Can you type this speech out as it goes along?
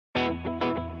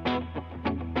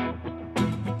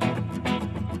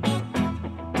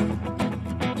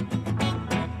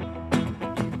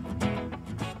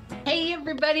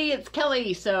everybody, it's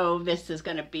Kelly. So this is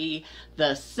going to be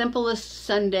the simplest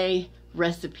Sunday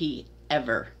recipe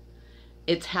ever.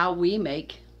 It's how we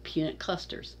make peanut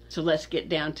clusters. So let's get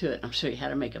down to it. I'll show you how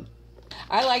to make them.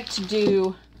 I like to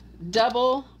do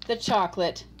double the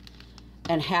chocolate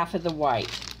and half of the white.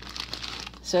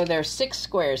 So there's 6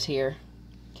 squares here,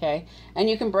 okay? And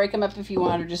you can break them up if you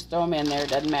want or just throw them in there, it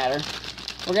doesn't matter.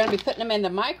 We're going to be putting them in the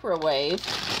microwave.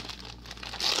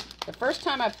 The first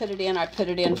time I put it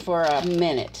in for a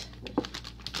minute.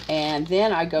 And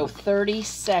then I go 30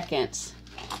 seconds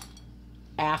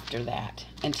after that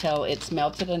until it's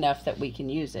melted enough that we can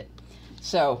use it.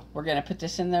 So we're going to put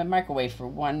this in the microwave for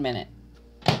 1 minute.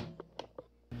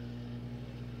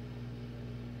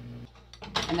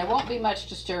 And there won't be much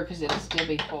to stir because it'll still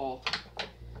be full.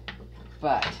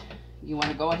 But you want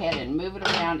to go ahead and move it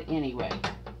around anyway.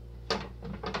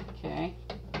 Okay.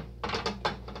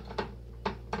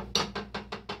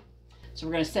 So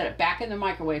we're going to set it back in the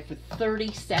microwave for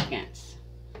 30 seconds.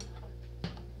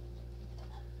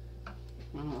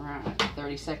 Alright,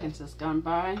 30 seconds has gone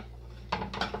by.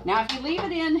 Now if you leave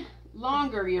it in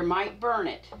longer, you might burn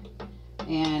it.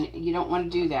 And you don't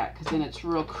want to do that because then it's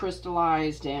real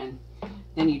crystallized and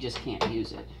then you just can't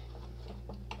use it.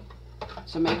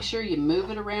 So make sure you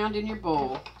move it around in your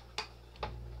bowl.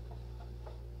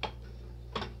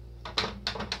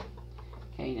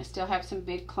 Okay, you still have some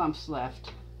big clumps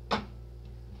left.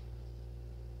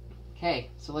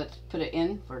 Okay, so let's put it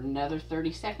in for another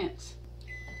 30 seconds.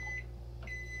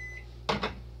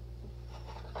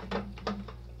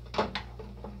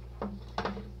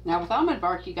 Now with almond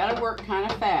bark, you gotta work kind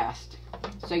of fast.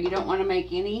 So you don't want to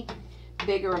make any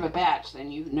bigger of a batch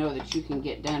than you know that you can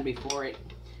get done before it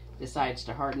decides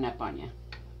to harden up on you.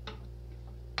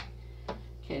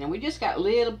 Okay, now we just got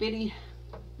little bitty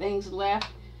things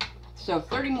left. So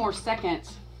 30 more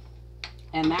seconds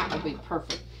and that will be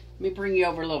perfect. Let me bring you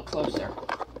over a little closer.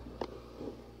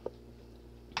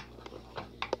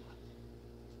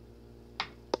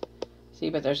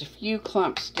 See, but there's a few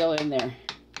clumps still in there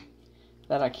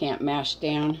that I can't mash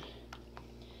down.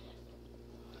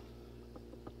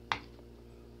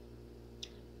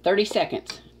 "30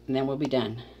 seconds, and then we'll be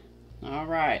done. All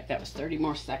right, that was 30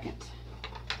 more seconds.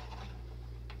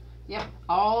 Yep,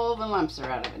 all the lumps are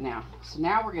out of it now. So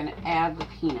now we're gonna add the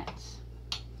peanuts.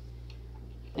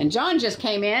 And John just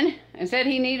came in and said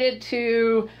he needed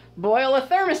to boil a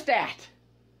thermostat.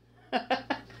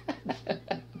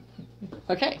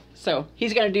 Okay, so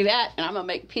he's gonna do that and I'm gonna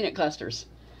make peanut clusters.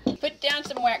 Put down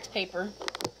some wax paper.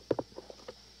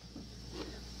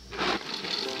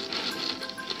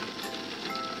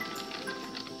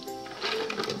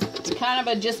 It's kind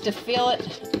of just to fill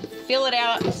it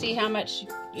out and see how much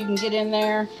you can get in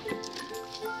there.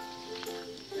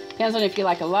 Depends on if you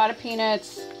like a lot of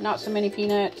peanuts, not so many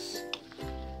peanuts.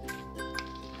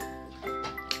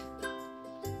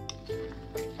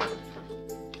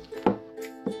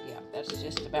 Yeah, that's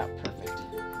just about perfect.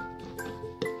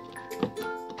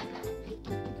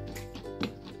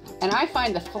 And I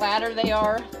find the flatter they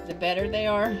are, the better they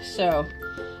are. So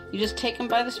you just take them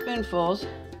by the spoonfuls.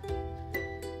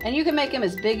 And you can make them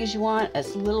as big as you want,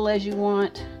 as little as you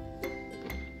want.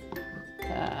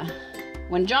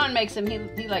 When John makes them,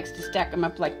 he likes to stack them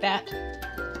up like that.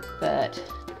 But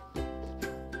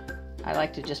I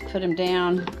like to just put them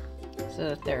down so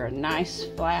that they're a nice,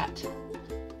 flat,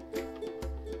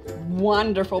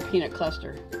 wonderful peanut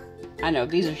cluster. I know,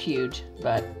 these are huge,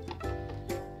 but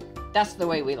that's the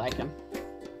way we like them.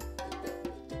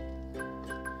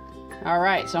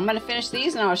 Alright, so I'm going to finish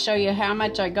these and I'll show you how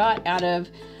much I got out of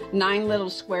 9 little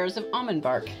squares of almond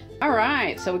bark.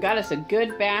 Alright, so we got us a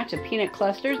good batch of peanut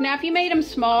clusters. Now if you made them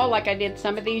small, like I did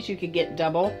some of these, you could get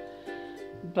double.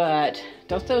 But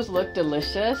don't those look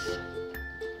delicious?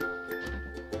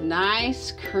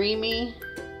 Nice, creamy,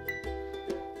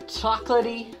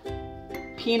 chocolatey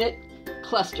peanut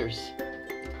clusters.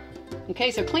 Okay,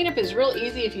 so cleanup is real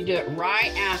easy if you do it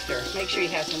right after. Make sure you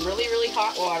have some really, really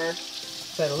hot water.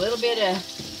 Put a little bit of,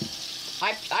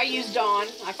 I use Dawn.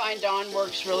 I find Dawn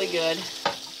works really good.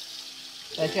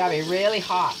 But it's gotta be really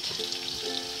hot.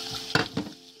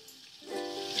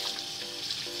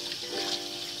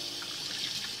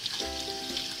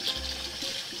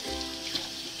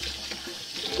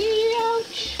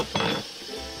 Ouch.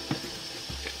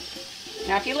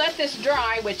 Now if you let this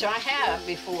dry, which I have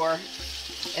before,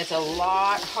 it's a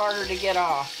lot harder to get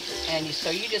off. And so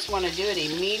you just want to do it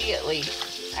immediately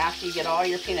after you get all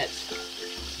your peanuts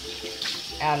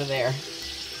out of there.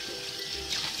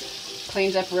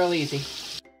 Cleans up real easy.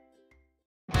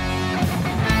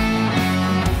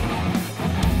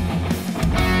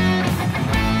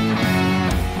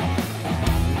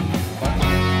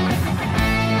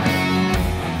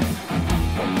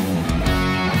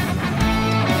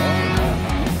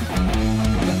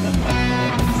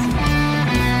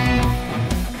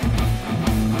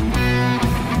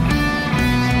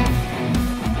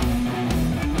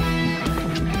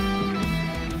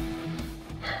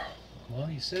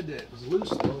 said that it was loose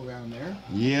though around there.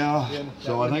 Yeah,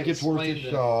 so I think it's worth a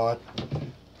shot.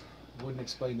 Wouldn't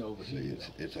explain the overheat.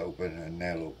 See, it's open, and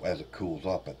now as it cools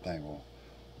off, that thing will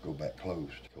go back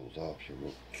closed. Cools off, she'll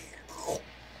go.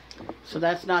 So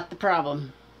that's not the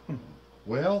problem.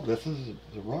 Well, the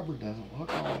rubber doesn't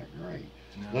look all that great.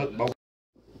 No, Look,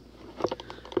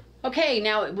 Okay,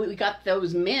 now we got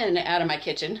those men out of my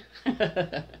kitchen.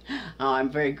 Oh, I'm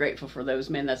very grateful for those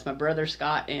men. That's my brother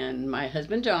Scott and my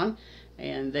husband John,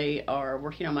 and they are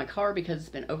working on my car because it's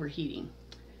been overheating.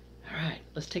 All right,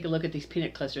 let's take a look at these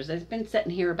peanut clusters. They've been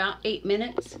sitting here about 8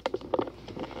 minutes.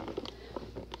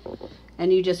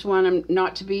 And you just want them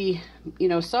not to be, you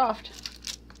know, soft.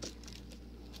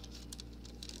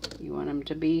 You want them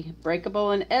to be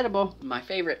breakable and edible. My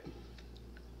favorite.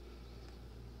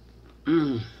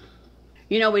 Mmm.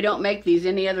 You know, we don't make these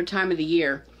any other time of the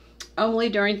year. Only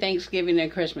during Thanksgiving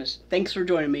and Christmas. Thanks for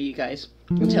joining me, you guys.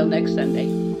 Until next Sunday.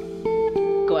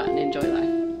 Go out and enjoy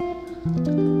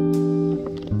life.